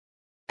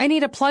I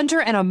need a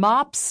plunger and a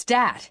mop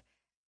stat.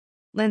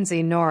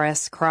 Lindsay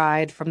Norris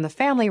cried from the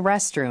family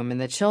restroom in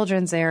the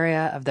children's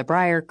area of the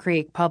Briar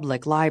Creek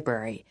Public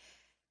Library.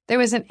 There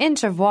was an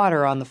inch of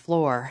water on the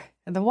floor,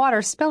 and the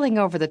water spilling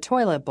over the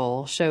toilet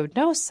bowl showed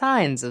no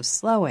signs of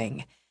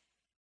slowing.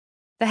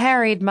 The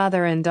harried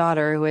mother and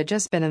daughter who had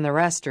just been in the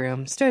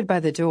restroom stood by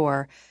the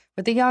door,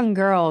 with the young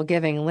girl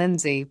giving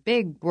Lindsay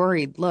big,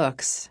 worried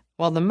looks,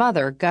 while the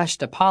mother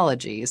gushed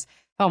apologies,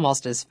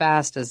 almost as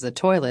fast as the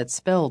toilet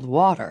spilled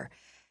water.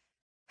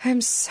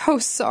 "I'm so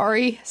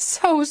sorry,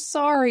 so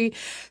sorry,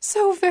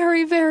 so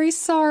very, very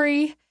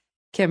sorry,"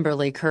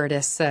 Kimberly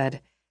Curtis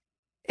said.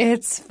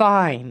 "It's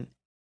fine,"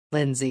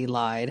 Lindsay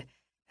lied.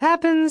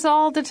 "Happens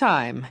all the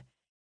time."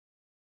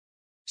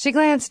 She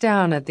glanced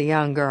down at the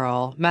young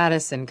girl,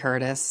 Madison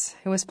Curtis,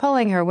 who was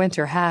pulling her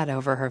winter hat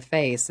over her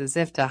face as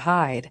if to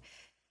hide.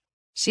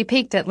 She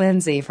peeked at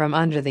Lindsay from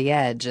under the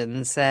edge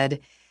and said,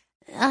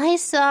 "I'm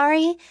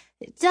sorry.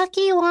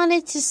 Ducky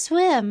wanted to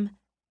swim."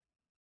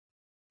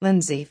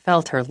 Lindsay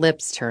felt her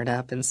lips turn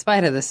up in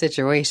spite of the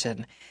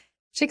situation.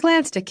 She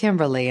glanced at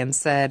Kimberly and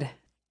said,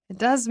 "It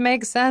does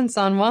make sense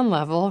on one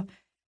level."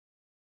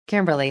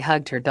 Kimberly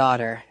hugged her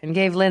daughter and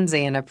gave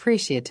Lindsay an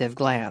appreciative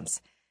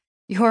glance.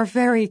 "You're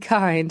very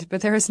kind,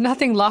 but there is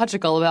nothing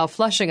logical about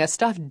flushing a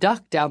stuffed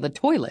duck down the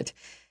toilet."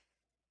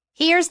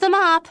 "Here's the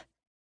mop."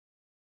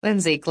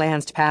 Lindsay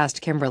glanced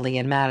past Kimberly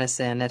and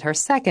Madison at her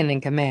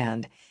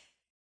second-in-command.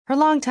 Her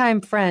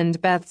longtime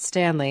friend, Beth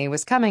Stanley,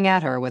 was coming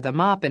at her with a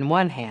mop in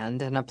one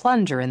hand and a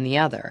plunger in the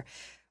other,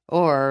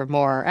 or,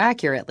 more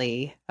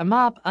accurately, a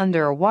mop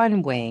under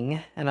one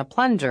wing and a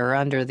plunger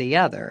under the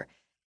other.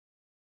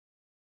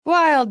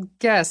 "Wild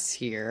guess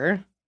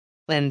here,"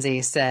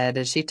 Lindsay said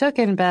as she took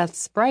in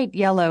Beth's bright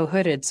yellow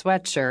hooded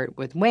sweatshirt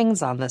with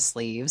wings on the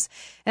sleeves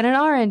and an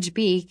orange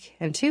beak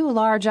and two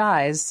large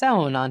eyes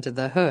sewn onto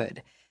the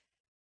hood.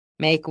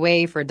 "Make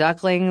way for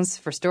ducklings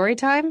for story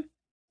time?"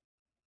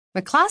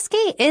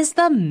 "McCloskey is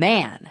the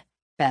man,"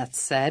 Beth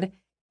said.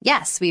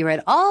 "Yes, we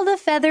read all the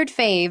feathered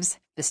faves,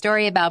 the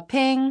story about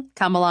Ping,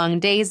 Come Along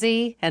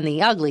Daisy, and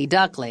the ugly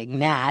duckling,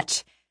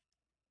 Natch."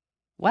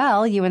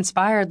 "Well, you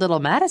inspired little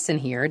Madison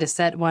here to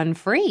set one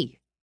free,"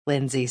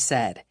 Lindsay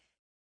said.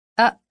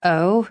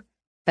 "Uh-oh,"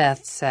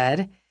 Beth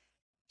said.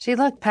 She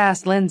looked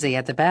past Lindsay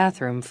at the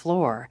bathroom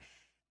floor.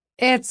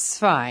 "It's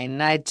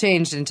fine. I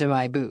changed into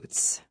my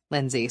boots,"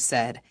 Lindsay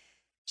said.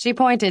 She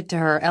pointed to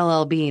her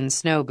LL Bean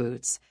snow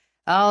boots.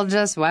 "I'll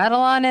just waddle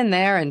on in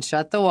there and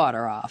shut the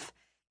water off."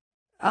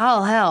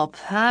 "I'll help.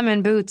 I'm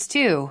in boots,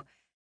 too.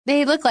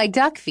 They look like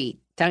duck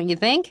feet, don't you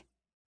think?"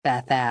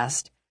 Beth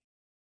asked.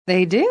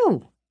 "They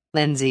do,"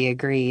 Lindsay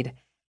agreed.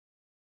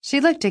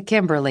 She looked at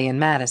Kimberly and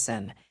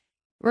Madison.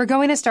 "We're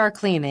going to start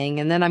cleaning,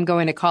 and then I'm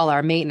going to call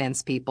our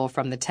maintenance people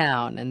from the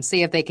town and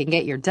see if they can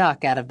get your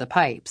duck out of the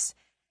pipes."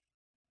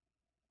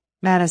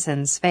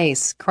 Madison's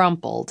face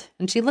crumpled,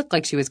 and she looked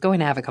like she was going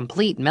to have a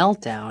complete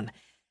meltdown.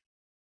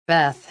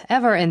 Beth,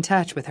 ever in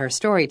touch with her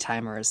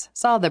story-timers,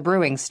 saw the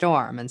brewing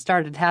storm and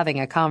started having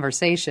a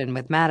conversation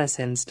with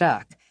Madison's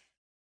duck.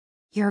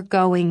 "You're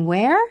going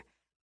where?"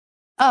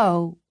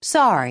 "Oh,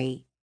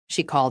 sorry,"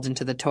 she called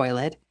into the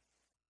toilet.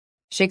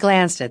 She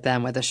glanced at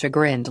them with a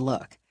chagrined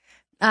look.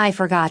 "I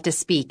forgot to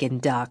speak in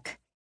duck."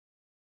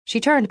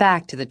 She turned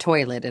back to the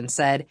toilet and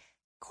said,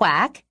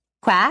 "Quack,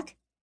 quack,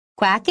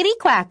 quackity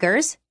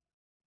quackers."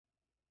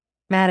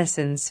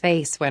 Madison's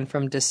face went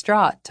from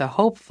distraught to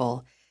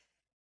hopeful.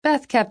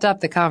 Beth kept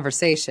up the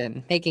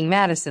conversation, making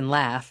Madison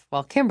laugh,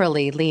 while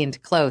Kimberly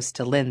leaned close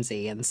to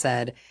Lindsay and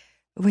said,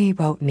 "We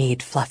won't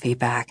need Fluffy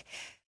back.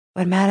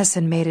 When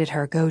Madison made it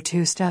her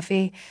go-to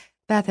stuffy,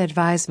 Beth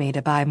advised me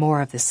to buy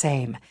more of the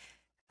same.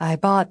 I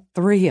bought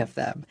 3 of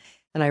them,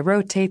 and I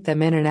rotate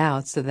them in and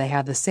out so they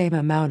have the same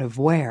amount of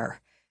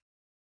wear."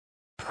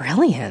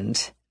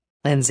 "Brilliant,"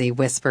 Lindsay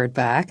whispered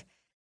back.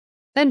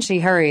 Then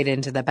she hurried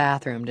into the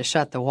bathroom to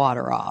shut the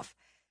water off.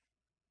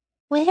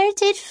 "Where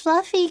did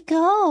Fluffy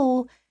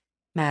go?"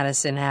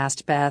 Madison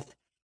asked Beth.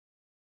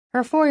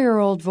 Her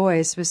 4-year-old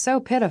voice was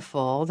so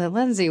pitiful that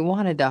Lindsay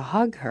wanted to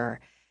hug her.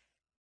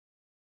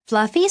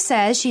 "Fluffy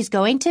says she's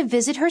going to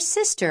visit her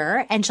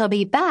sister and she'll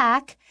be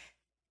back."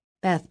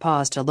 Beth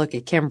paused to look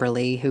at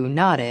Kimberly, who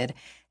nodded.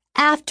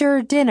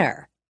 "After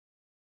dinner."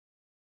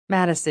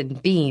 Madison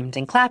beamed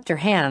and clapped her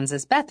hands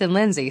as Beth and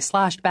Lindsay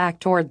sloshed back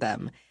toward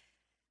them.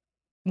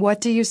 "What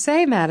do you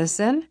say,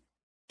 Madison?"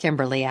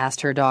 Kimberly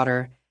asked her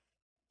daughter.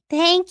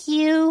 "Thank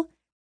you."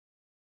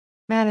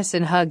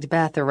 Madison hugged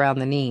Beth around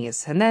the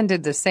knees and then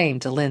did the same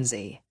to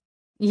Lindsay.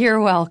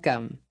 "You're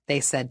welcome," they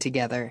said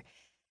together.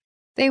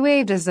 They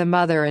waved as the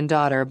mother and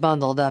daughter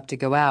bundled up to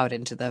go out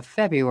into the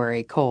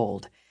February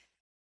cold.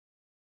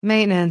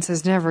 "Maintenance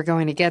is never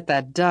going to get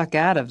that duck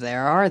out of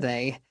there, are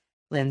they?"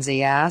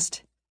 Lindsay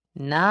asked.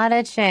 "Not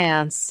a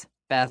chance,"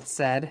 Beth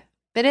said.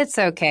 "But it's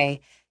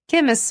okay.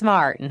 Kim is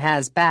smart and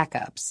has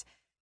backups."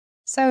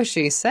 "So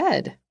she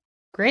said.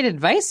 Great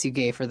advice you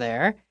gave her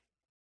there."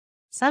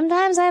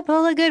 "Sometimes I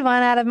pull a good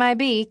one out of my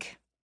beak,"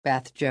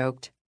 Beth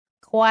joked.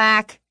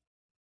 "Quack."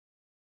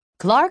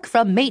 Clark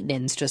from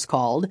maintenance just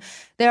called.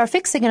 They are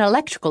fixing an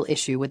electrical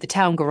issue with the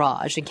town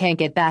garage and can't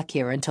get back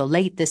here until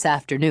late this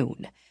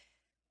afternoon,"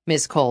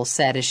 Miss Cole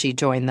said as she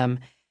joined them.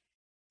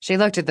 She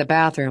looked at the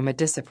bathroom with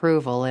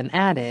disapproval and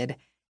added,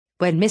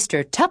 "When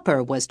Mr.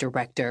 Tupper was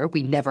director,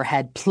 we never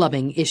had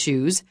plumbing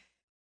issues."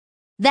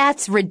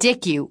 "That's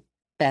ridiculous,"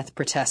 Beth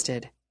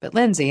protested, but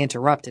Lindsay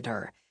interrupted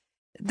her.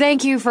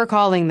 "Thank you for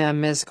calling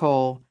them, Miss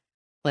Cole,"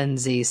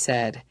 Lindsay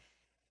said.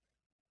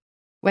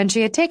 When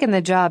she had taken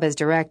the job as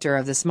director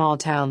of the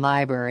small-town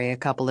library a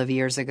couple of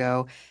years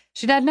ago,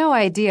 she'd had no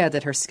idea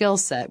that her skill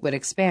set would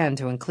expand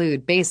to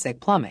include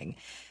basic plumbing.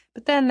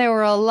 But then there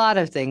were a lot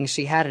of things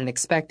she hadn't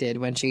expected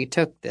when she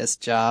took this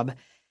job.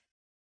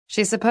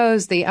 She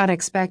supposed the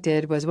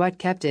unexpected was what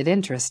kept it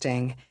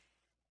interesting.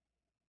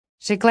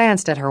 She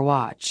glanced at her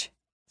watch.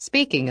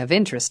 Speaking of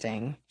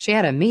interesting, she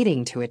had a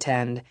meeting to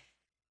attend.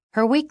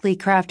 Her weekly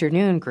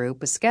crafternoon group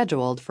was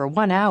scheduled for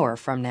 1 hour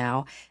from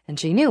now, and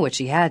she knew what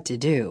she had to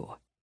do.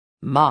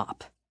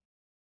 Mop.